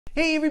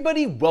Hey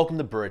everybody, welcome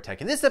to Bura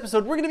Tech. In this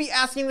episode, we're going to be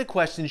asking the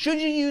question,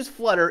 should you use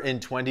Flutter in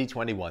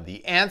 2021?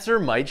 The answer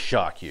might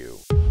shock you.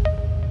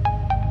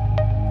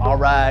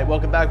 Alright,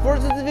 welcome back. Before we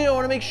start the video, I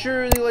want to make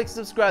sure you like and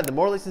subscribe. The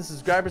more likes and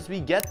subscribers we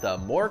get, the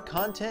more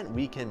content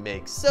we can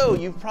make. So,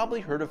 you've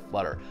probably heard of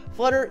Flutter.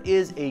 Flutter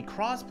is a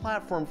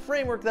cross-platform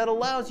framework that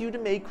allows you to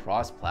make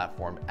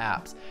cross-platform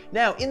apps.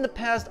 Now, in the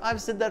past, I've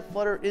said that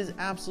Flutter is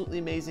absolutely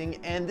amazing,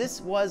 and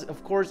this was,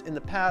 of course, in the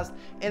past.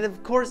 And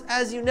of course,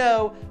 as you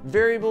know,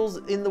 variables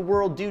in the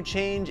world do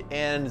change,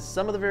 and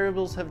some of the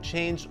variables have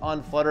changed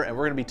on Flutter, and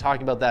we're going to be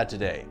talking about that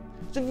today.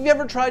 So if you've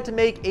ever tried to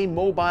make a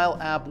mobile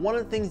app, one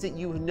of the things that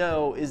you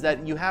know is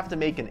that you have to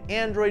make an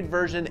Android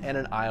version and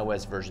an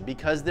iOS version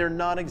because they're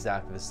not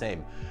exactly the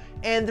same.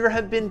 And there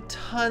have been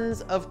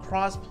tons of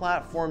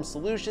cross-platform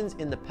solutions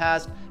in the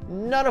past,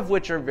 none of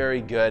which are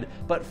very good,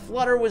 but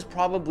Flutter was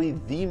probably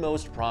the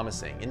most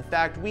promising. In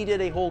fact, we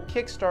did a whole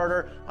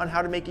Kickstarter on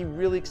how to make a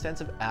really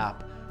extensive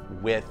app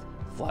with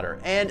Flutter.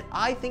 And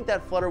I think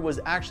that Flutter was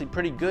actually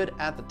pretty good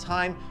at the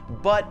time,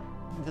 but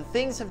the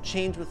things have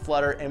changed with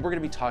Flutter, and we're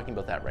going to be talking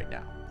about that right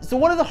now. So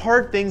one of the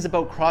hard things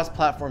about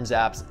cross-platform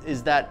apps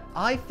is that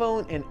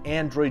iPhone and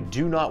Android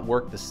do not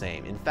work the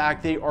same. In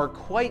fact, they are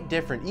quite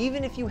different.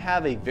 Even if you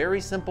have a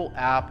very simple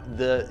app,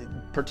 the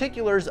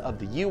particulars of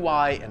the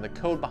UI and the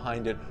code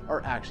behind it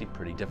are actually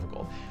pretty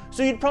difficult.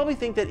 So you'd probably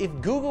think that if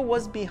Google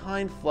was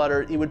behind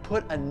Flutter, it would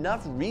put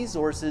enough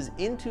resources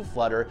into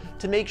Flutter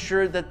to make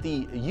sure that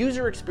the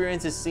user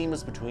experience is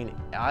seamless between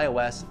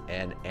iOS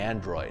and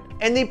Android.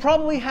 And they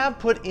probably have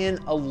put in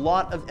a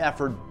lot of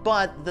effort,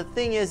 but the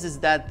thing is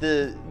that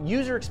the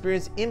user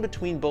experience in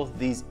between both of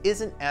these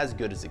isn't as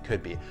good as it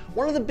could be.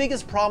 One of the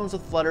biggest problems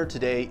with Flutter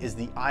today is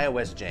the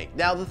iOS jank.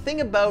 Now, the thing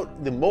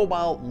about the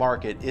mobile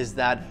market is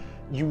that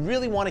you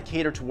really want to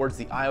cater towards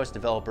the iOS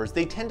developers.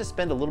 They tend to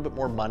spend a little bit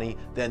more money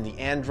than the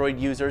Android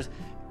users.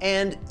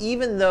 And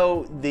even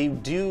though they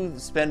do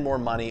spend more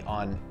money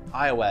on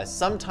iOS,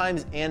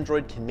 sometimes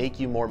Android can make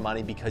you more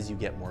money because you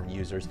get more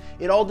users.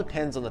 It all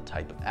depends on the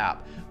type of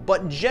app.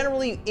 But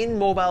generally in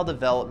mobile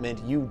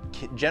development, you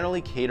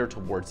generally cater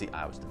towards the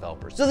iOS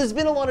developers. So there's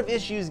been a lot of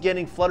issues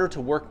getting Flutter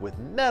to work with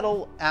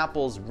Metal,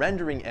 Apple's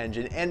rendering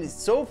engine, and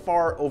so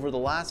far over the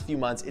last few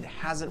months, it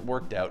hasn't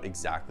worked out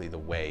exactly the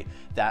way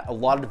that a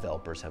lot of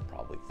developers have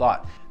probably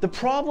thought. The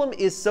problem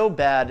is so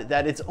bad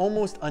that it's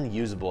almost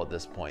unusable at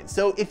this point.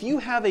 So if you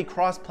have a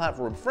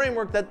cross-platform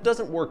framework that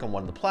doesn't work on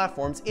one of the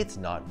platforms, it's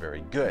not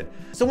very good.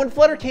 So when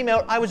Flutter came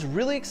out, I was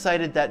really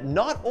excited that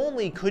not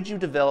only could you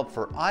develop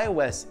for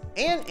iOS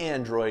and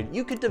Android,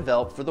 you could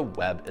develop for the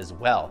web as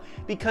well.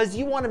 Because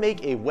you want to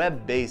make a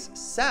web-based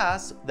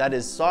SaaS, that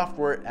is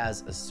software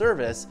as a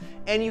service,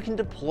 and you can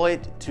deploy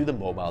it to the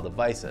mobile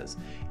devices.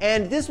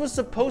 And this was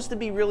supposed to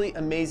be really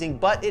amazing,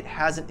 but it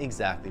hasn't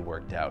exactly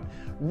worked out.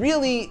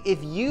 Really,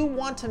 if you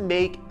want to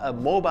make a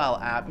mobile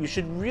app, you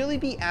should really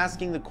be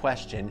asking the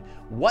question,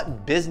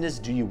 what business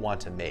do you want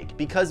to make?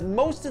 Because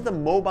most of the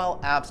mobile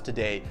apps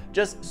today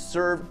just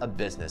serve a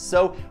business.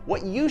 So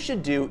what you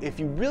should do if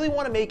you really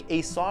want to make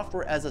a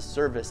software as a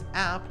service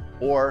app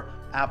or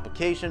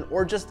application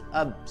or just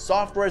a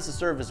software as a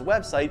service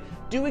website,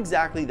 do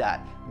exactly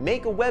that.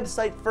 Make a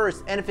website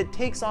first, and if it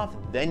takes off,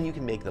 then you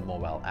can make the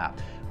mobile app.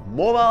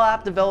 Mobile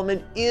app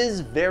development is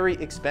very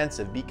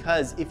expensive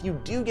because if you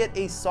do get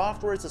a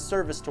software as a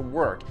service to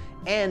work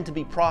and to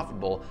be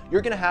profitable,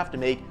 you're going to have to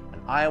make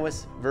an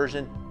iOS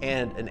version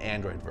and an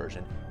Android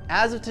version.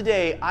 As of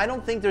today, I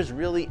don't think there's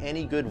really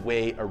any good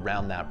way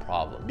around that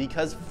problem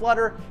because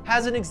Flutter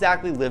hasn't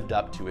exactly lived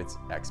up to its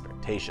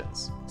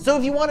expectations. So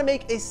if you want to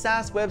make a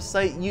SaaS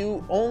website,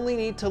 you only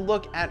need to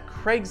look at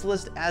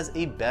Craigslist as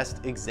a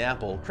best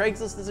example.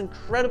 Craigslist is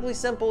incredibly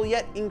simple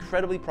yet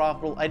incredibly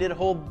profitable. I did a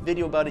whole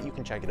video about it. You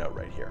can check it out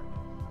right here.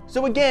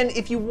 So again,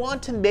 if you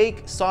want to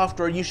make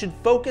software, you should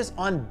focus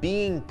on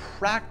being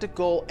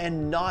practical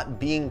and not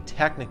being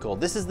technical.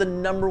 This is the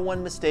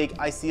 #1 mistake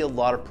I see a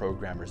lot of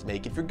programmers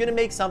make. If you're going to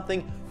make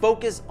something,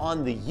 focus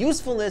on the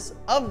usefulness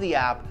of the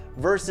app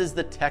versus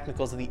the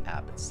technicals of the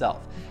app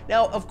itself.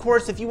 Now, of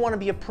course, if you want to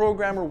be a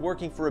programmer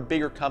working for a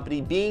bigger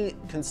company, being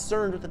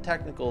concerned with the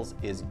technicals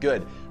is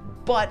good.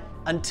 But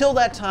until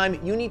that time,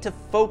 you need to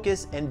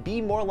focus and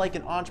be more like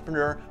an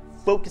entrepreneur,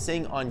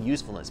 focusing on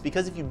usefulness,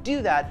 because if you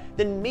do that,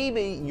 then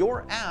maybe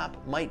your app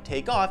might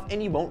take off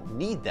and you won't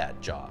need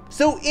that job.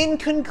 So in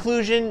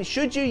conclusion,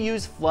 should you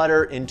use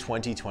Flutter in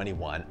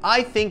 2021?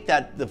 I think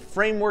that the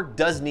framework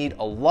does need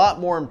a lot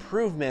more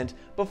improvement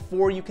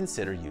before you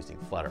consider using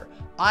Flutter.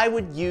 I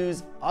would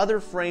use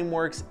other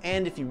frameworks,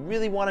 and if you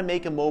really want to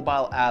make a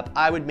mobile app,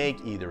 I would make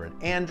either an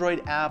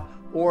Android app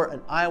or an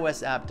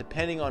iOS app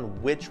depending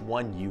on which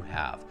one you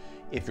have.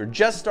 If you're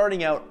just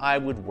starting out, I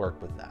would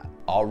work with that.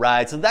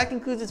 Alright, so that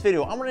concludes this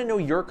video. I want to know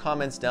your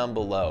comments down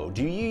below.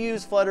 Do you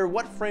use Flutter?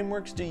 What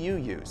frameworks do you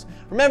use?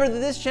 Remember that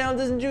this channel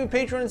doesn't do a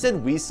Patreon,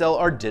 instead we sell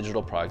our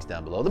digital products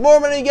down below. The more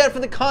money you get for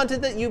the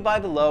content that you buy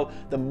below,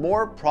 the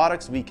more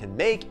products we can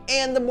make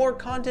and the more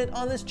content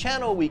on this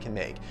channel we can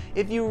make.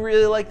 If you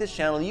really like this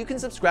channel, you can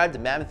subscribe to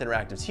Mammoth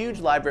Interactive's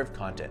huge library of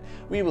content.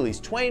 We release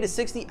 20 to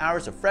 60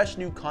 hours of fresh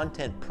new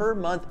content per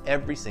month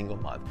every single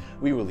month.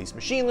 We release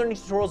machine learning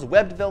tutorials,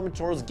 web development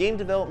tutorials, game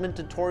development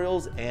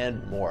tutorials,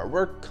 and more.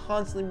 We're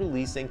constantly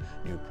releasing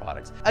new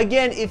products.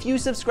 Again, if you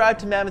subscribe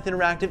to Mammoth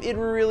Interactive, it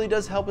really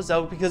does help us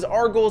out because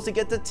our goal is to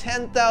get to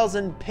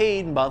 10,000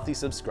 paid monthly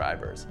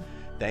subscribers.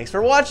 Thanks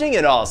for watching,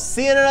 and I'll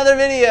see you in another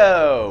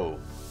video.